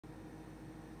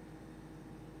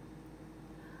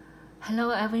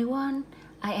Hello everyone,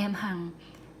 I am Hằng.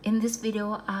 In this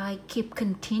video, I keep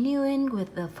continuing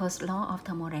with the first law of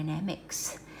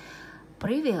thermodynamics.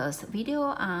 Previous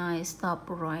video, I stopped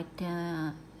right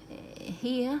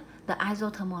here, the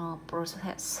isothermal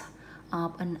process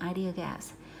of an ideal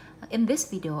gas. In this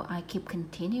video, I keep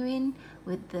continuing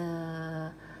with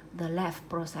the left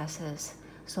processes.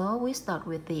 So we start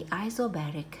with the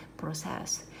isobaric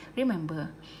process.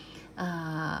 Remember,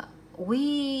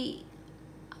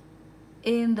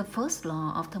 in the first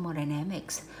law of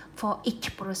thermodynamics, for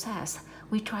each process,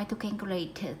 we try to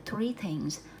calculate three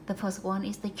things. The first one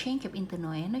is the change of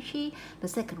internal energy. The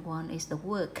second one is the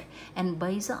work. And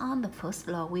based on the first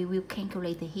law, we will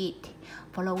calculate the heat.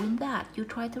 Following that, you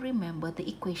try to remember the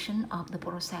equation of the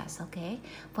process, okay?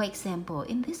 For example,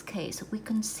 in this case, we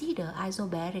consider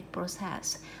isobaric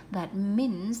process. That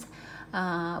means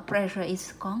pressure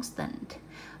is constant.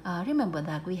 Remember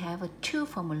that we have two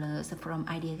formulas from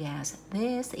ideal gas.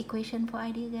 This equation for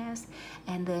ideal gas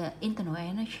and the internal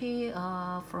energy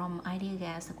from ideal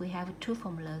gas. We have two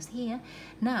formulas here.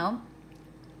 Now,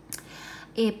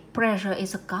 if pressure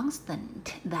is a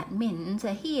constant, that means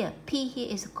here P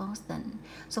here is a constant.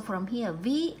 So from here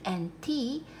V and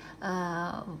T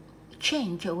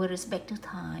change with respect to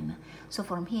time. So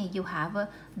from here you have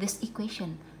this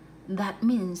equation. That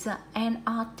means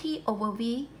nRT over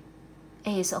V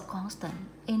is a constant.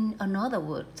 In another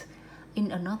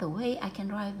way, I can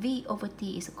write V over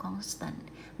T is a constant.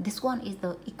 This one is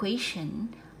the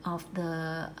equation of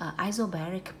the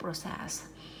isobaric process.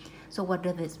 So what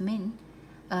does this mean?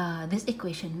 This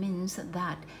equation means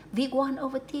that V1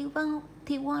 over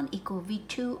T1 equal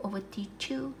V2 over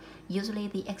T2. Usually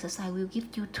the exercise will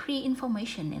give you three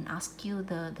information and ask you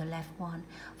the left one.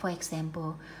 For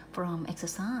example, from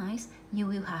exercise, you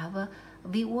will have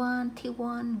V1,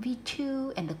 T1,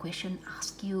 V2, and the question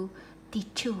asks you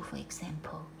T2, for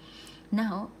example.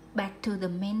 Now, back to the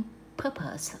main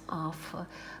purpose of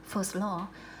first law.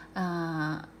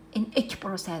 In each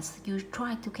process, you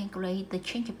try to calculate the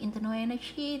change of internal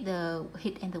energy, the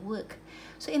heat, and the work.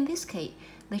 So in this case,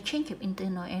 the change of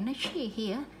internal energy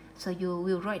here, so you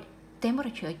will write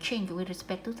temperature change with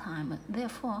respect to time.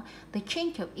 Therefore, the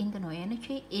change of internal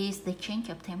energy is the change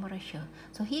of temperature.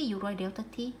 So here you write delta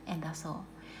T, and that's all.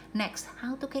 Next,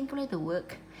 how to calculate the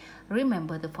work?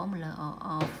 Remember the formula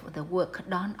of the work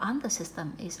done on the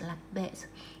system is like this.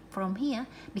 From here,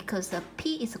 because the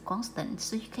P is a constant,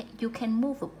 so you can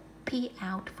move P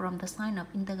out from the sign of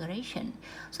integration.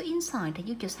 So inside,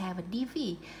 you just have a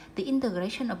dV. The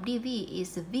integration of dV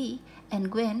is V,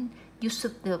 and when you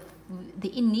sub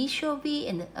the initial V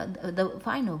and the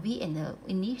final V and the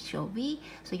initial V,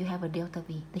 so you have a delta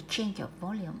V, the change of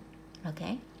volume.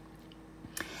 Okay.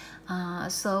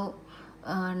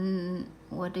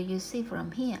 What do you see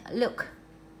from here? Look,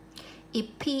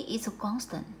 if P is a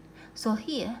constant, so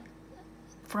here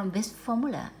from this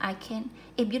formula, I can,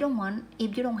 if you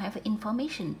don't have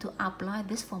information to apply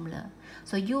this formula,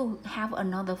 so you have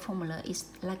another formula is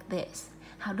like this.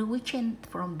 How do we change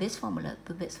from this formula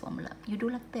to this formula? You do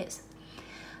like this.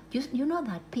 You know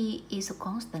that P is a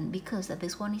constant because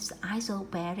this one is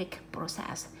isobaric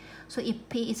process. So if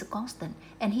P is a constant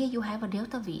and here you have a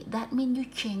delta V, that means you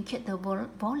change the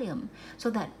volume, so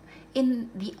that in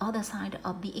the other side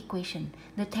of the equation,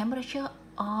 the temperature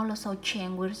also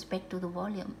change with respect to the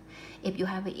volume. If you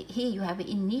have here you have an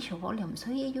initial volume,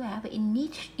 so here you have an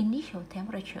initial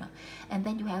temperature, and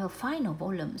then you have a final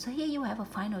volume, so here you have a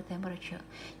final temperature.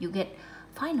 You get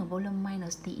final volume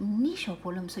minus the initial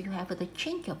volume, so you have the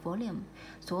change of volume.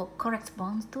 So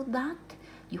corresponds to that,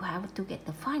 you have to get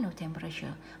the final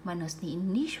temperature minus the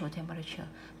initial temperature.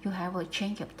 You have a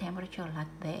change of temperature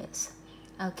like this.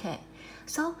 Okay,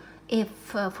 so if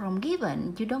from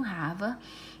given you don't have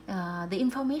the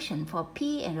information for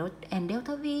P and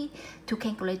delta V to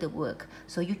calculate the work,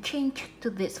 so you change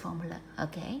to this formula.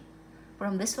 Okay,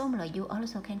 from this formula you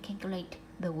also can calculate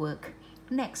the work.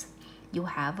 Next, you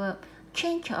have a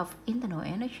change of internal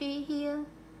energy here,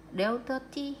 delta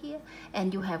T here,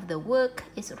 and you have the work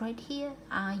is right here.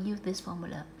 I use this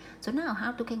formula. So now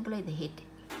how to calculate the heat?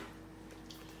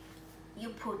 You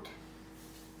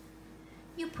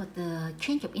put the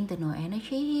change of internal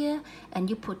energy here, and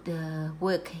you put the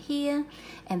work here,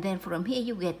 and then from here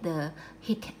you get the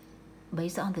heat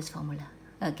based on this formula.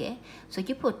 Okay, so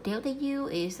you put delta U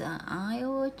is I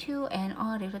over 2 and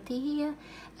R delta T here,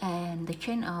 and the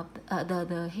change of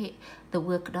the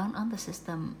work done on the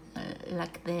system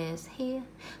like this here.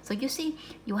 So you see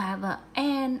you have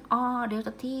N R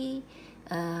delta T,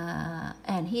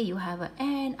 and here you have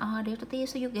N R delta T,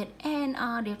 so you get N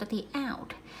R delta T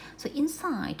out. So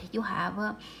inside you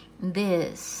have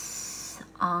this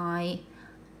I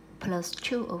plus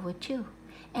 2 over 2.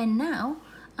 And now,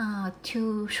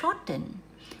 to shorten,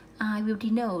 I will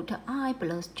denote I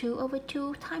plus 2 over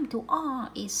 2 times to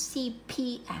R is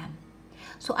CPM.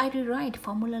 So I rewrite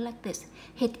formula like this.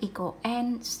 Heat equal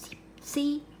N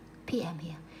CPM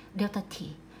here, delta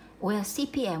T, where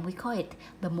CPM, we call it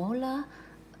the molar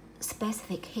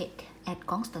specific heat at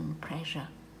constant pressure.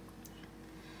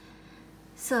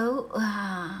 So,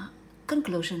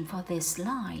 conclusion for this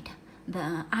slide,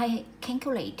 I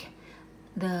calculate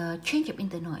the change of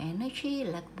internal energy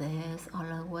like this,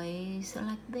 always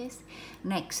like this.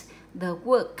 Next, the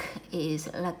work is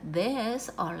like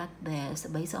this or like this.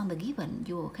 Based on the given,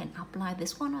 you can apply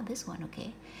this one or this one,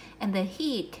 okay? And the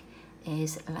heat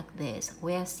is like this,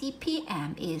 where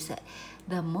CPM is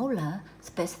the molar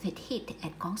specific heat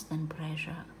at constant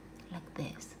pressure, like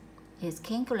this. Is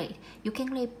calculate. You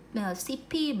calculate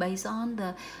CP based on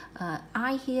the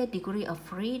I here, degree of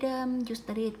freedom. You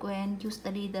study it when you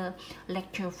study the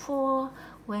lecture 4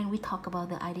 when we talk about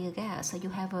the ideal gas. So you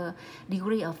have a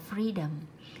degree of freedom,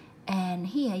 and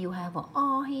here you have a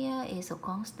R here is a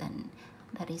constant.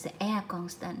 That is the air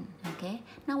constant. Okay.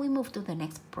 Now we move to the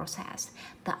next process,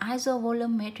 the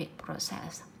isovolumetric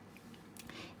process.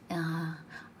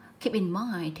 Keep in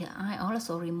mind, I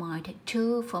also remind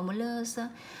two formulas,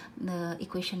 the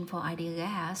equation for ideal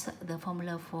gas, the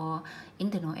formula for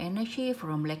internal energy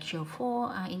from lecture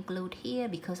 4 I include here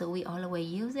because we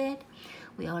always use it.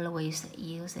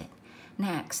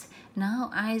 Next,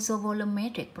 now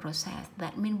isovolumetric process,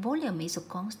 that means volume is a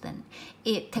constant.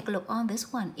 Take a look on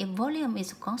this one. If volume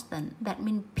is constant, that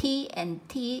means P and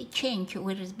T change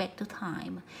with respect to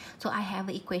time. So I have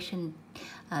the equation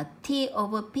T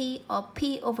over P or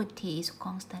P over T is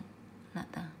constant.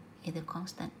 It's a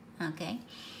constant, okay?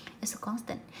 It's a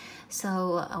constant.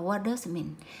 So what does it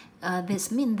mean?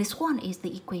 This means this one is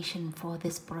the equation for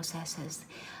these processes.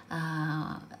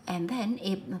 And then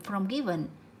if from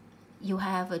given, you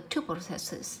have two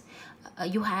processes.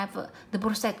 You have the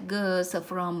process goes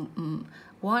from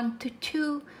 1 to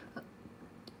 2,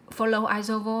 follow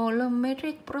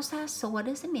isovolumetric process. So what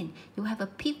does it mean? You have a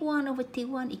P1 over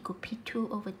T1 equal P2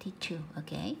 over T2,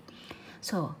 okay?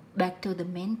 So back to the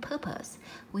main purpose.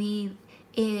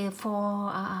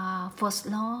 For first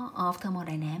law of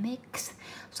thermodynamics,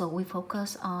 so we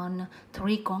focus on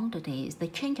three quantities: the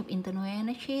change of internal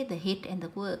energy, the heat, and the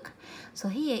work. So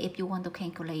here, if you want to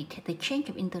calculate the change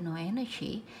of internal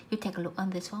energy, you take a look on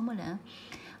this formula.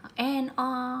 N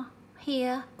R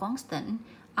here constant.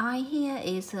 I here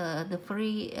is the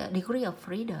degree of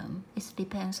freedom. It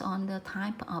depends on the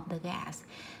type of the gas.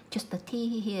 Just the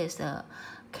T here is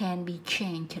can be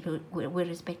changed with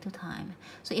respect to time.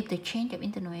 So if the change of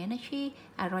internal energy,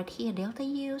 I write here delta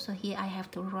U. So here I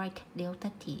have to write delta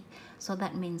T. So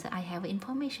that means I have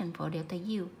information for delta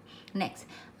U. Next,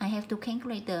 I have to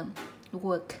calculate the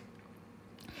work.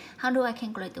 How do I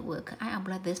calculate the work? I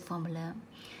apply this formula.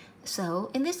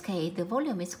 So in this case, the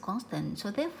volume is constant,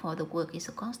 so therefore the work is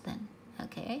a constant.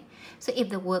 Okay, so if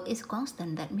the work is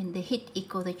constant, that means the heat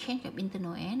equal the change of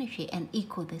internal energy and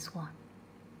equal this one.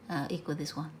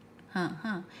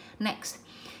 Next,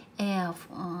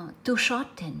 to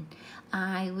shorten,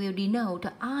 I will denote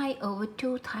I over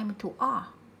 2 times to R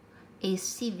is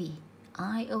CV.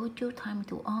 I over 2 times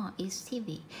to R is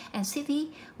CV. And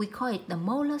CV, we call it the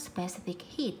molar specific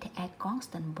heat at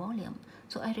constant volume.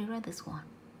 So I rewrite this one.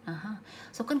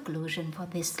 So conclusion for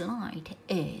this slide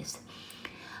is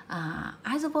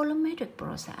isovolumetric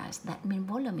process, that means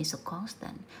volume is a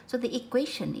constant. So the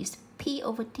equation is P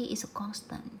over T is a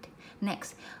constant.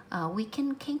 Next, we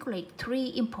can calculate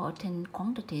three important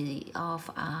quantities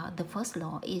of the first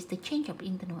law is the change of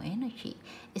internal energy.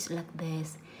 It's like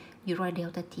this. You write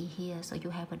delta T here, so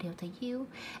you have a delta U.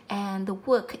 And the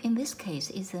work in this case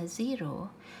is a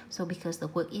 0. So because the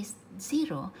work is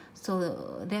 0,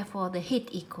 so therefore the heat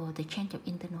equals the change of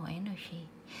internal energy.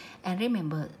 And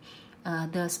remember,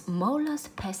 the molar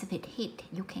specific heat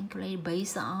you calculate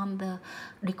based on the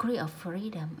degree of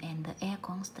freedom and the air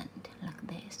constant, like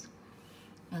this.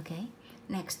 Okay,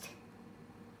 next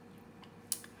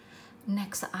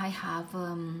I have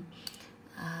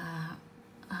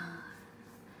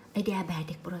a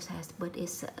diabatic process, but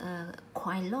it's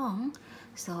quite long,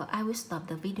 so I will stop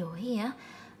the video here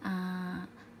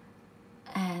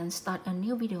and start a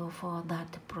new video for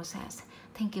that process.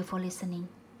 Thank you for listening.